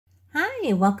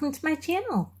Hi, welcome to my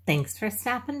channel. Thanks for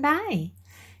stopping by.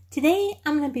 Today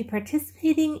I'm going to be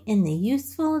participating in the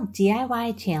Useful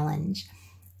DIY Challenge,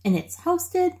 and it's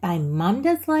hosted by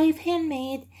MomDas Life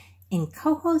Handmade and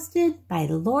co-hosted by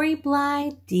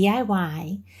Blye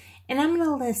DIY. And I'm going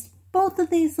to list both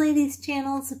of these ladies'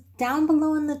 channels down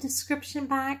below in the description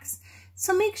box,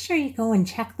 so make sure you go and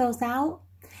check those out.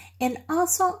 And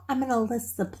also I'm going to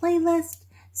list the playlist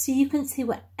so you can see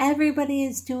what everybody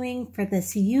is doing for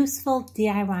this Useful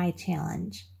DIY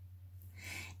Challenge.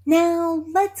 Now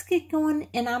let's get going,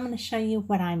 and I'm going to show you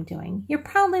what I'm doing. You're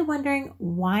probably wondering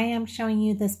why I'm showing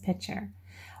you this picture.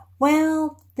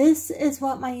 Well, this is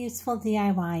what my Useful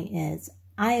DIY is.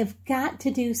 I have got to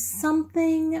do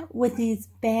something with these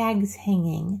bags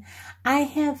hanging. I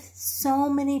have so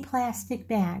many plastic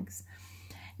bags.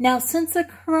 Now, since the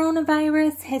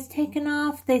coronavirus has taken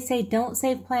off, they say don't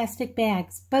save plastic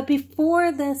bags. But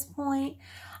before this point,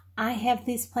 I have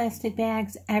these plastic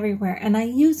bags everywhere, and I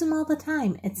use them all the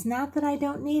time. It's not that I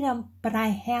don't need them, but I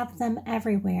have them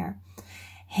everywhere.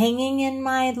 Hanging in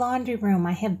my laundry room,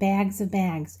 I have bags of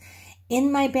bags.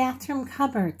 In my bathroom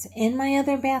cupboards, in my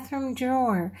other bathroom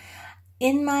drawer,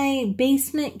 in my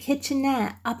basement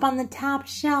kitchenette, up on the top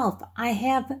shelf, I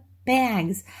have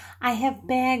bags. I have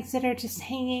bags that are just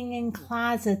hanging in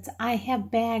closets. I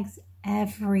have bags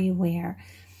everywhere.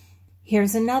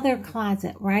 Here's another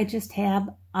closet where I just have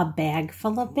a bag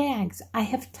full of bags. I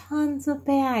have tons of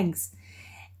bags.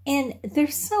 And they're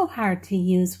so hard to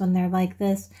use when they're like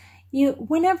this.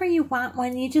 Whenever you want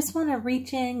one, you just want to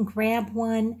reach in, grab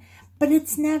one. But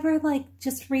it's never like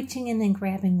just reaching in and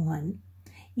grabbing one.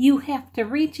 You have to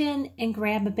reach in and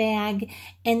grab a bag,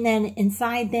 and then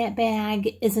inside that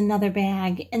bag is another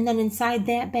bag, and then inside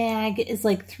that bag is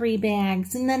like 3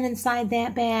 bags, and then inside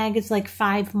that bag is like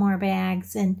 5 more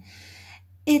bags, and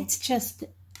it's just,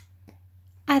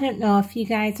 I don't know if you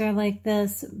guys are like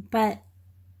this, but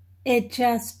it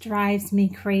just drives me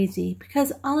crazy,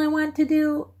 because all I want to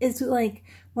do is, like,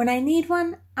 when I need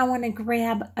one, I want to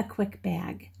grab a quick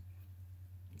bag.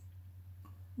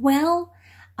 Well,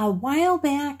 a while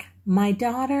back, my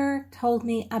daughter told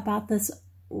me about this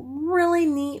really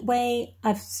neat way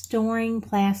of storing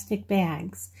plastic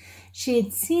bags. She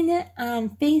had seen it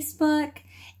on Facebook,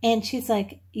 and she's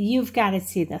like, "You've got to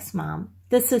see this, Mom.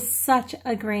 This is such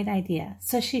a great idea."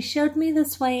 So she showed me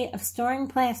this way of storing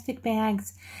plastic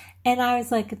bags, and I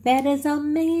was like, that is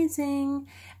amazing,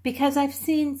 because I've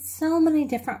seen so many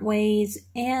different ways,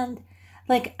 and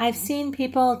like, I've seen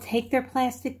people take their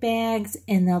plastic bags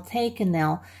and they'll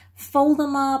fold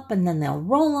them up, and then they'll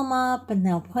roll them up, and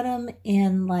they'll put them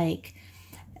in like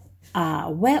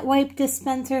wet wipe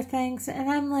dispenser things. And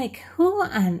I'm like, who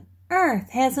on earth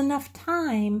has enough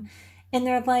time in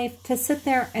their life to sit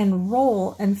there and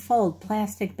roll and fold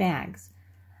plastic bags?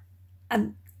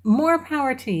 More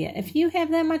power to you. If you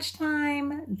have that much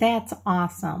time, that's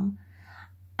awesome.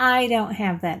 I don't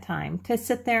have that time to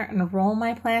sit there and roll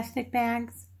my plastic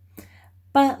bags.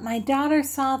 But my daughter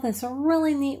saw this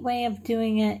really neat way of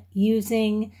doing it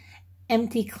using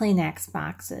empty Kleenex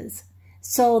boxes.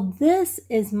 So this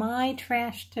is my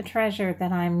trash to treasure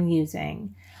that I'm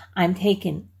using. I'm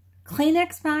taking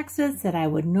Kleenex boxes that I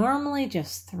would normally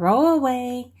just throw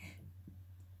away,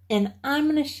 and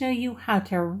I'm going to show you how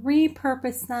to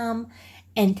repurpose them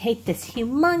and take this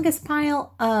humongous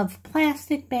pile of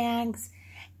plastic bags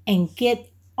and get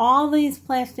all these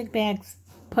plastic bags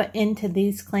put into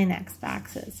these Kleenex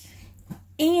boxes.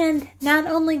 And not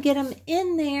only get them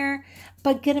in there,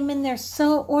 but get them in there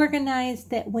so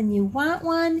organized that when you want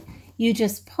one, you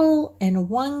just pull and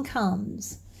one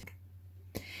comes.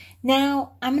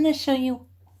 Now, I'm going to show you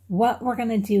what we're going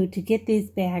to do to get these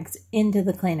bags into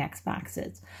the Kleenex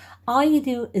boxes. All you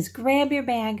do is grab your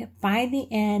bag by the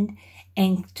end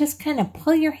and just kind of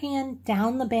pull your hand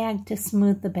down the bag to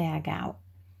smooth the bag out.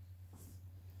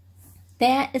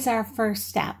 That is our first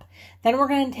step. Then we're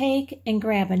going to take and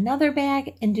grab another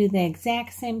bag and do the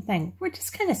exact same thing. We're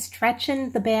just kind of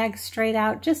stretching the bag straight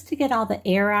out just to get all the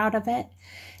air out of it.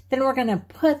 Then we're going to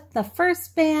put the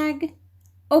first bag,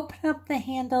 open up the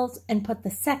handles, and put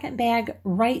the second bag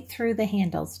right through the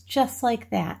handles, just like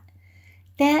that.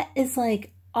 That is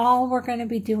like all we're going to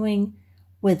be doing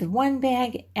with one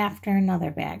bag after another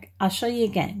bag. I'll show you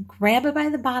again. Grab it by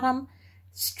the bottom,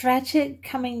 stretch it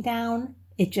coming down.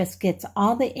 It just gets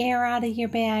all the air out of your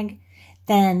bag.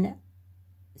 Then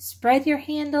spread your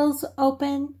handles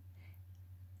open.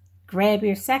 Grab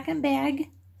your second bag.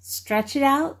 Stretch it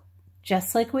out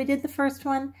just like we did the first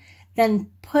one. Then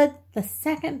put the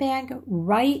second bag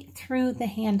right through the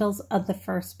handles of the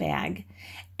first bag.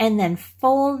 And then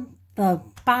fold the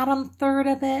bottom third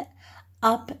of it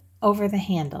up over the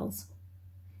handles.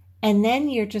 And then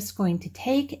you're just going to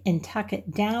take and tuck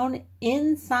it down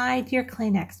inside your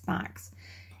Kleenex box.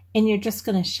 And you're just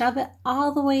going to shove it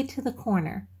all the way to the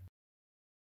corner.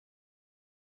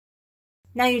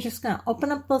 Now you're just going to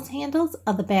open up those handles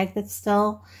of the bag that's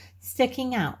still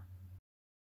sticking out.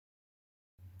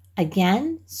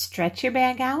 Again, stretch your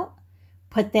bag out,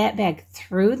 put that bag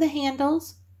through the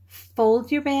handles,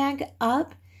 fold your bag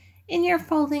up, and you're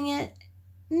folding it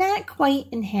not quite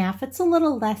in half. It's a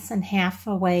little less than half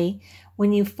away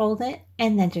when you fold it,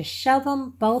 and then just shove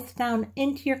them both down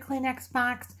into your Kleenex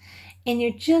box. And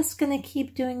you're just going to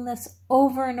keep doing this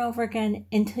over and over again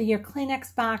until your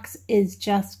Kleenex box is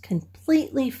just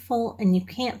completely full and you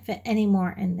can't fit any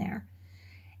more in there.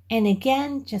 And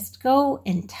again, just go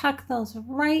and tuck those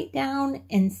right down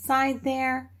inside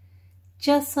there,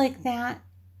 just like that.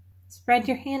 Spread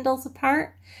your handles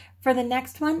apart for the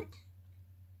next one.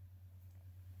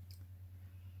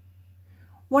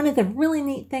 One of the really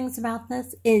neat things about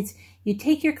this is you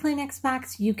take your Kleenex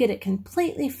box, you get it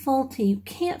completely full till you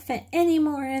can't fit any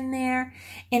more in there,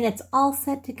 and it's all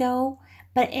set to go.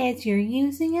 But as you're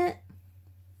using it,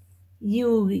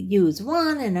 you use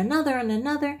one and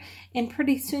another, and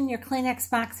pretty soon your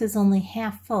Kleenex box is only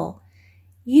half full.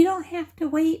 You don't have to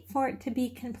wait for it to be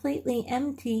completely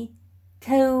empty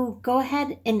to go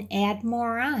ahead and add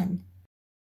more on.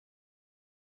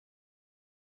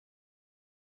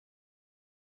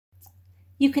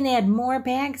 You can add more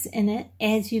bags in it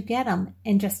as you get them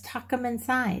and just tuck them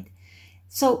inside.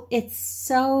 So it's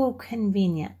so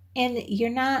convenient, and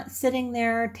you're not sitting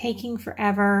there taking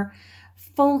forever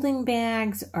folding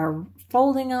bags or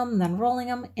folding them, then rolling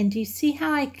them. And do you see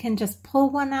how I can just pull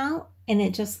one out and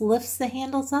it just lifts the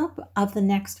handles up of the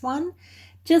next one?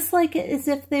 Just like as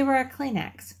if they were a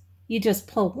Kleenex. You just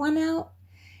pull one out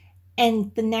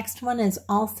and the next one is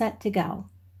all set to go.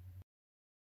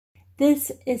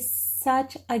 This is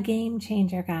such a game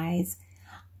changer, guys.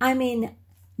 I mean,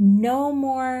 no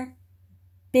more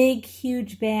big,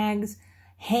 huge bags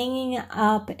hanging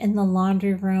up in the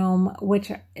laundry room,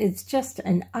 which is just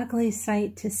an ugly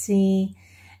sight to see.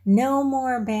 No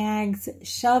more bags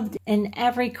shoved in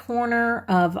every corner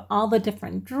of all the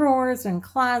different drawers and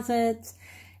closets.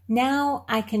 Now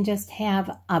I can just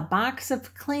have a box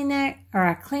of Kleenex or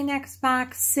a Kleenex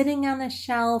box sitting on a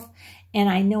shelf, and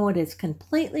I know it is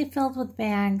completely filled with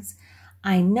bags.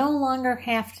 I no longer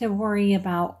have to worry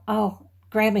about,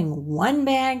 grabbing one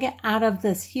bag out of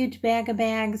this huge bag of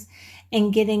bags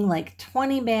and getting like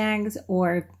 20 bags,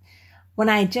 or when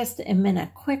I just am in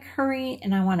a quick hurry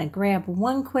and I want to grab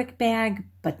one quick bag,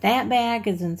 but that bag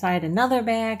is inside another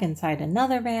bag, inside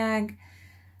another bag.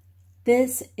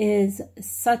 This is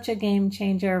such a game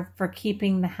changer for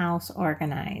keeping the house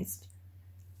organized.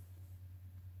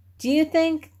 Do you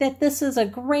think that this is a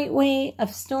great way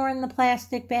of storing the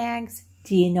plastic bags?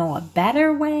 Do you know a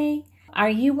better way? Are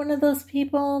you one of those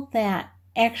people that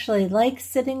actually like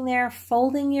sitting there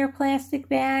folding your plastic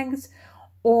bags,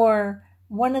 or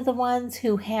one of the ones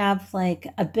who have like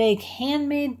a big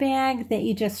handmade bag that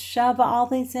you just shove all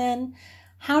these in?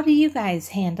 How do you guys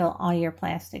handle all your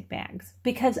plastic bags?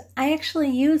 Because I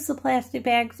actually use the plastic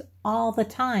bags all the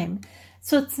time.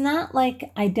 So it's not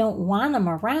like I don't want them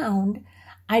around.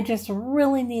 I just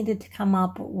really needed to come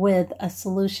up with a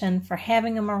solution for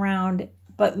having them around,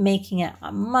 but making it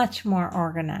much more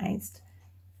organized.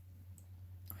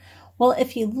 Well,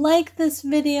 if you like this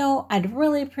video, I'd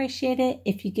really appreciate it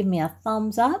if you give me a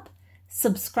thumbs up,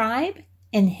 subscribe,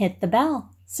 and hit the bell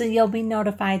so you'll be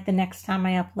notified the next time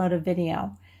I upload a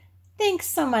video. Thanks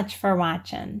so much for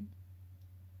watching.